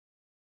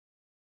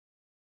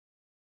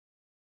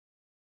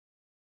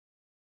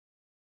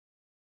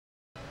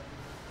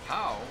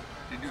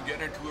did you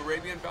get into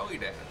Arabian belly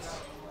dance?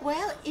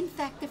 Well, in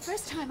fact, the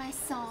first time I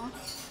saw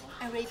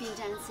Arabian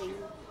dancing,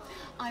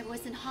 I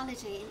was on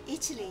holiday in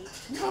Italy.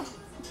 No,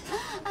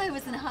 I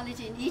was on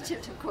holiday in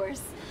Egypt, of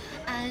course.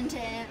 And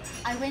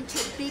I went to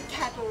a big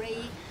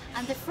cabaret,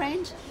 and the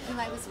friend who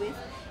I was with,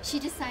 she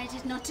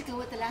decided not to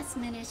go at the last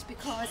minute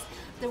because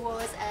there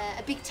was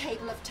a big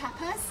table of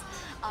tapas.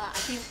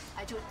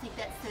 I don't think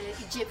that's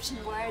the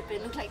Egyptian word, but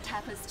it looked like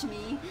tapas to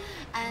me.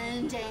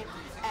 And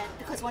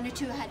because one or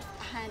two had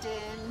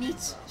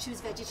meat, she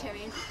was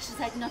vegetarian, she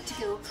decided not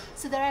to go.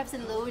 So there I was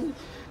alone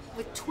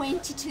with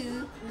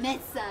 22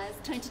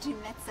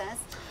 mezzas,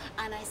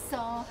 and I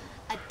saw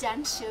a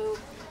dance show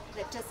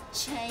that just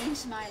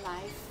changed my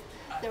life.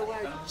 There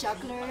were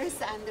jugglers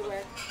and there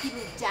were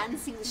people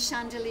dancing with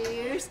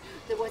chandeliers.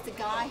 There was a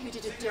guy who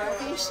did a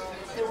dervish.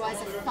 There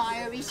was a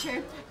fire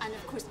eater and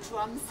of course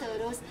drum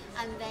solos.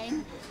 And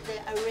then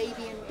the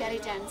Arabian belly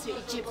dancer,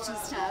 Egyptian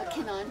style,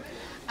 came on.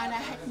 And I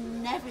had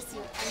never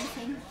seen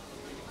anything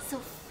so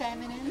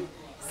feminine,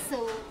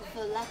 so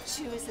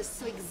voluptuous, and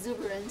so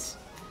exuberant.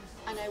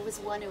 And I was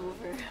won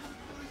over.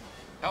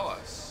 Tell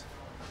us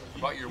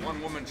about your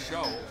one-woman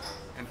show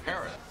in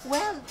Paris.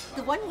 Well,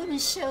 the one-woman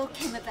show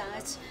came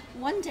about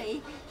one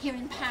day here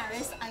in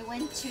Paris. I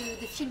went to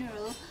the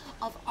funeral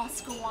of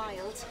Oscar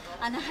Wilde,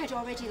 and I had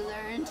already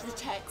learned the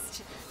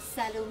text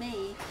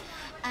Salome,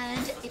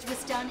 and it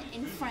was done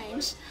in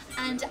French,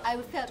 and I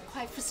felt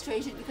quite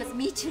frustrated because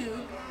me too,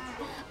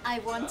 I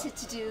wanted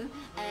to do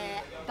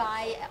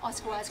by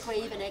Oscar Wilde's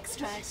grave an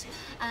extract,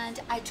 and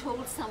I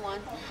told someone,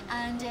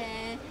 and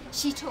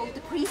she told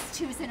the priest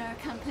who was in our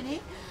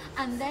company,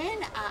 and then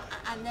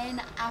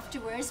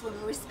afterwards when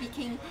we were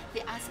speaking,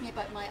 they asked me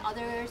about my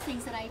other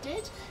things that I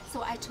did.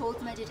 So I told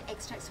them I did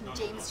extracts from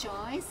James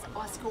Joyce,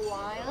 Oscar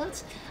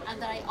Wilde,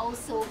 and that I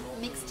also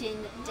mixed in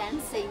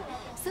dancing.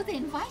 So they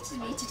invited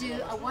me to do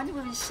a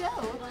one-woman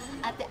show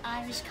at the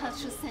Irish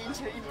Cultural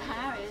Centre in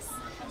Paris.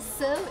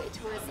 So it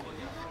was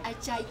a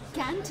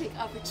gigantic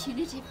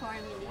opportunity for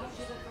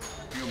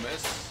me. You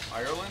miss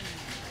Ireland?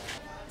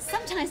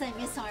 Sometimes I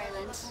miss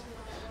Ireland.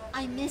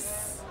 I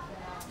miss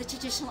the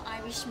traditional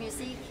Irish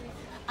music.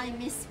 I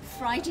miss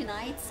Friday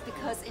nights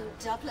because in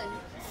Dublin,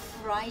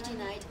 Friday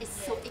night is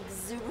so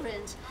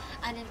exuberant,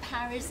 and in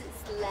Paris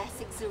it's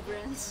less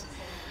exuberant.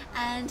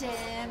 And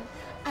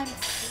I'm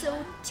so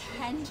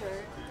tender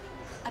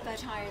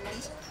about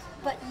Ireland,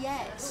 but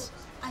yet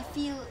I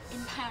feel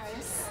in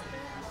Paris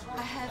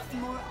I have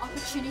more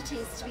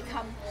opportunities to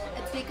become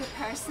a bigger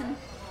person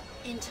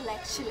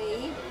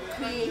intellectually,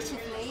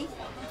 creatively,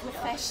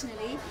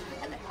 professionally,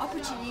 and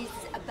opportunities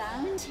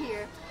abound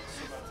here.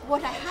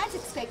 What I had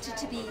expected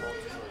to be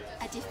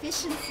a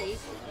deficiency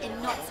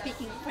in not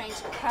speaking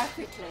French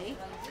perfectly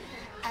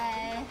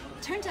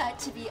turned out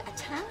to be a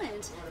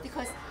talent,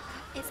 because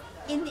it's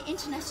in the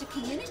international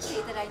community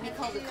that I make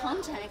all the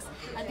contacts,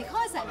 and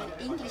because I'm an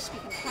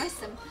English-speaking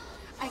person,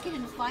 I get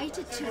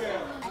invited to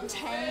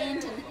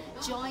attend and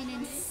join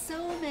in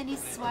so many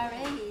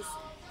soirees.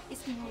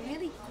 It's been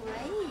really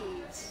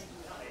great.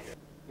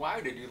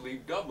 Why did you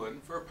leave Dublin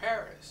for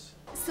Paris?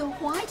 So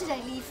why did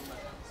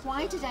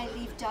I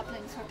leave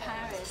Dublin for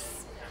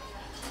Paris?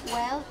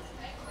 Well,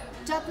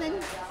 Dublin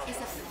is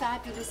a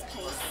fabulous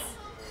place.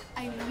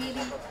 I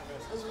really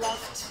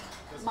loved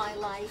my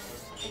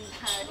life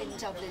in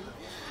Dublin.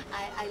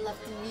 I loved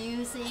the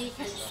music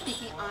and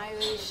speaking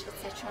Irish,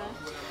 etc.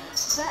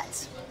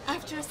 But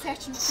after a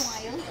certain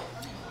while,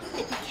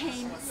 it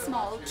became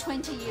small,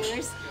 20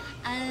 years,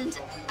 and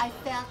I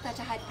felt that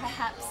I had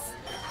perhaps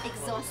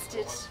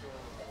exhausted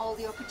all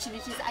the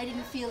opportunities. I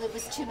didn't feel there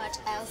was too much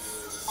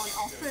else on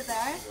offer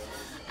there,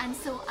 and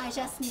so I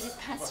just needed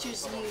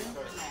pastures new.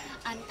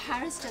 And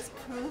Paris just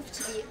proved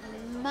to be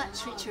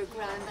much richer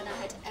ground than I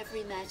had ever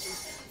imagined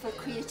for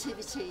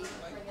creativity.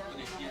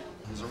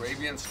 Is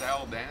Arabian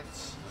style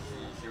dance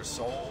your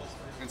sole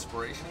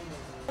inspiration?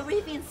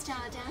 Arabian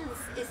style dance,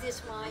 is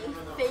it my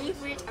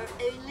favorite or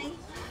only?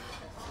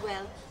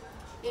 Well,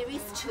 it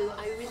is true.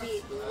 I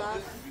really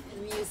love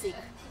music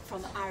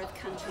from Arab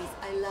countries.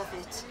 I love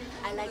it.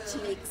 I like to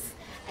mix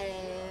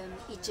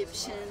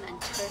Egyptian and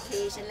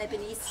Turkish and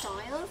Lebanese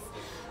styles,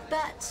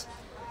 but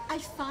I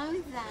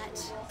found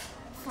that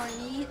for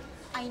me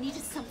I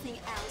needed something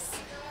else.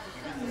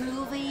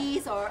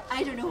 Movies, or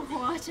I don't know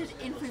what had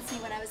influenced me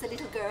when I was a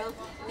little girl,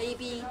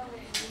 maybe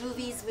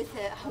movies with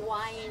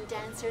Hawaiian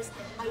dancers.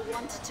 I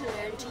wanted to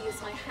learn to use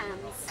my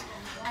hands,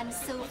 and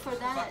so for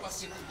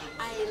that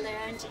I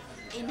learned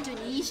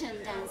Indonesian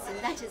dancing,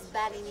 that is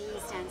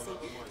Balinese dancing,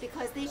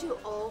 because they do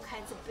all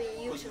kinds of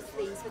beautiful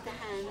things with the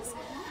hands,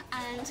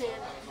 and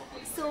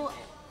so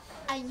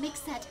I mix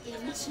that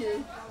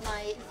into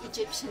my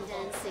Egyptian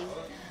dancing.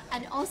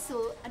 And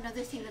also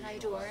another thing that I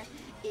adore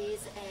is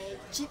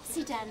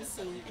gypsy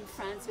dancing. In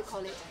France we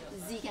call it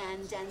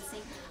Zigan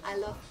dancing. I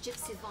love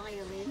gypsy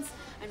violins,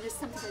 and there's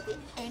something about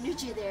the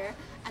energy there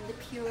and the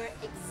pure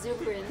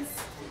exuberance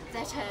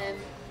that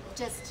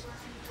just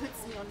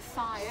puts me on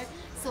fire.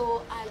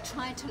 So I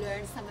try to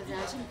learn some of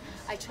that, and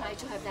I try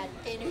to have that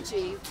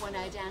energy when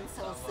I dance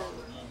also.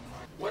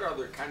 What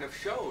other kind of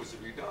shows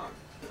have you done?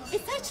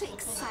 It's actually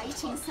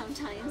exciting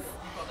sometimes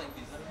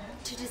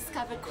to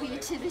discover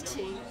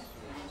creativity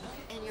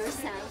in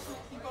yourself.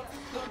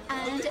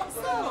 And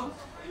so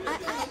I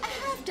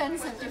have done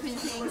some different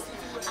things.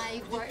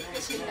 I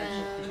worked in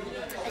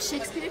a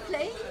Shakespeare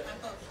play.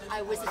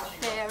 I was a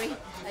fairy,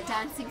 a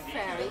dancing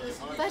fairy,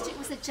 but it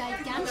was a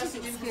gigantic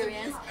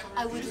experience.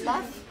 I would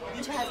love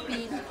to have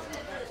been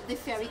the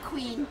fairy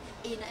queen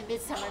in A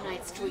Midsummer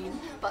Night's Dream,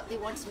 but they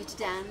wanted me to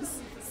dance,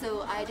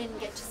 so I didn't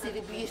get to say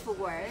the beautiful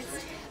words.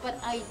 But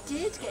I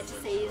did get to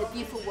say the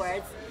beautiful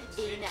words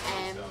in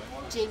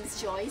James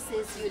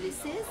Joyce's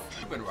Ulysses.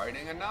 You've been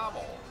writing a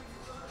novel.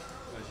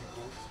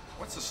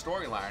 What's the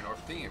storyline or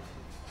theme?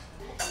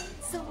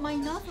 So my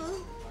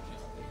novel,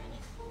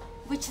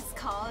 which is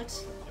called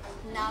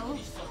Now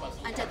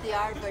and at the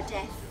Hour of Our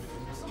Death,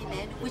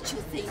 Amen, which you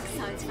think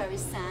sounds very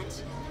sad.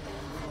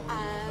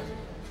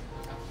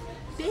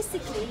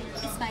 Basically,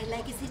 it's my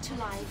legacy to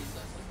life.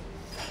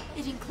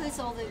 It includes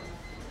all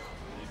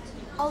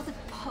the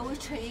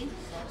poetry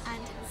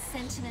and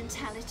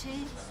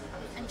sentimentality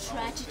and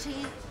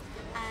tragedy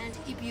and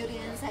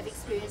ebullience I've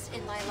experienced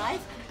in my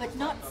life, but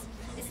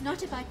it's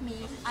not about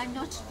me. I'm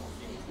not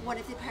one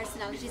of the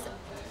personalities,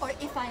 or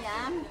if I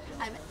am,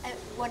 I'm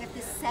one of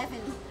the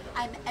seven.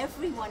 I'm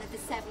every one of the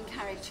seven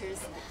characters,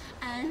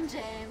 and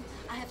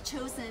I have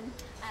chosen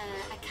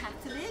a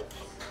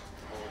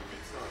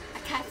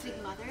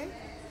Catholic mother,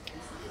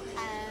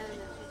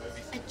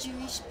 a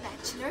Jewish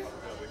bachelor,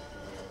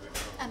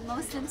 a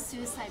Muslim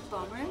suicide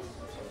bomber,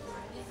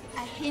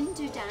 a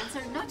Hindu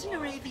dancer, not an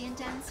Arabian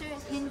dancer,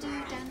 a Hindu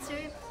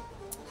dancer,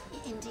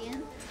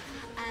 Indian,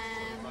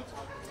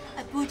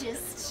 a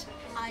Buddhist.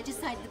 I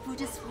decided the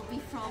Buddhist would be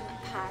from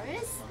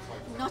Paris,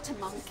 not a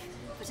monk,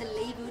 but a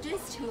lay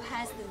Buddhist who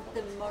has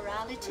the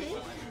morality,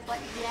 but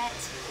yet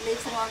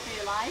lives an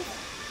ordinary life.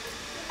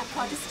 A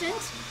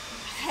Protestant,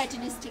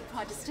 hedonistic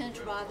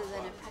Protestant rather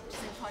than a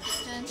practicing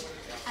Protestant,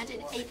 and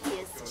an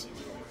atheist.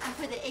 And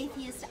for the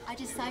atheist, I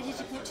decided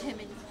to put him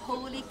in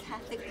Holy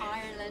Catholic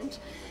Ireland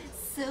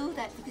so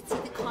that we could see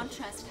the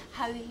contrast,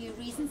 how he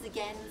reasons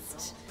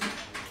against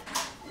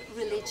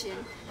religion,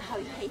 how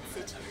he hates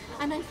it.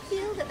 And I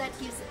feel that that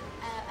gives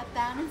a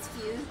balanced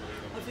view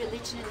of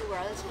religion in the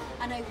world,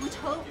 and I would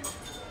hope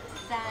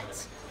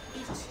that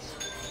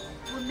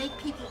it will make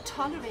people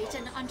tolerate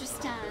and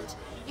understand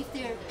if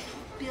they're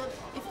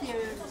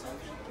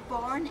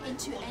born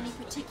into any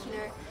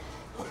particular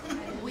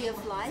way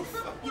of life,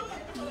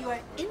 you are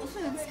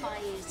influenced by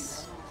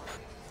it.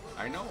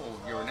 I know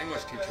you're an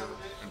English teacher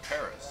in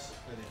Paris.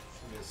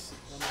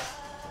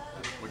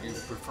 Would you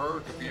prefer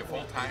to be a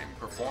full-time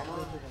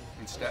performer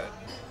instead?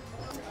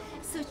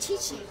 So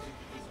teaching,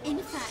 in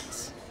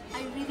fact,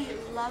 I really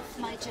love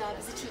my job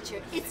as a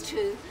teacher. It's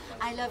true,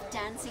 I love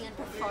dancing and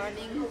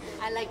performing,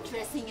 I like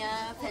dressing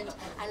up and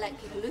I like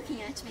people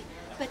looking at me,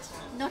 but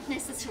not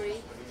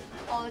necessarily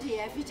all day,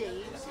 every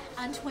day.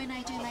 And when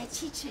I do my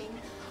teaching,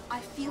 I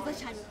feel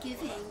that I'm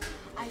giving,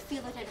 I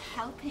feel that I'm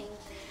helping,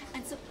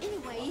 and so in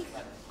a way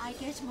I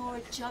get more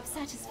job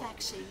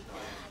satisfaction.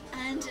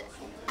 And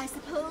I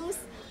suppose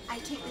I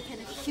take the kind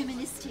of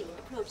humanistic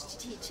approach to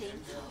teaching,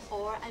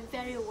 or I'm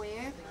very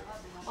aware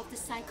of the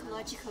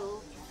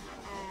psychological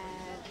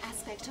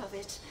aspect of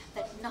it,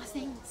 that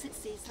nothing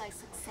succeeds like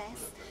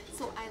success.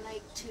 So I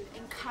like to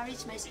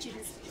encourage my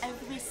students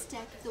every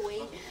step of the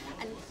way,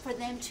 and for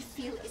them to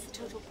feel it's a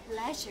total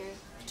pleasure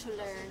to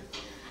learn.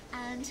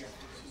 And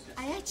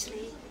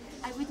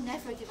I would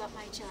never give up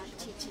my job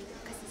teaching,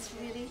 because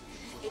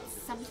it's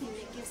something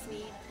that gives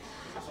me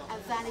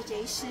a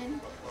validation,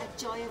 a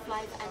joy of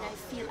life, and I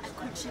feel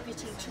I'm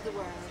contributing to the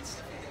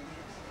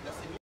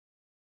world.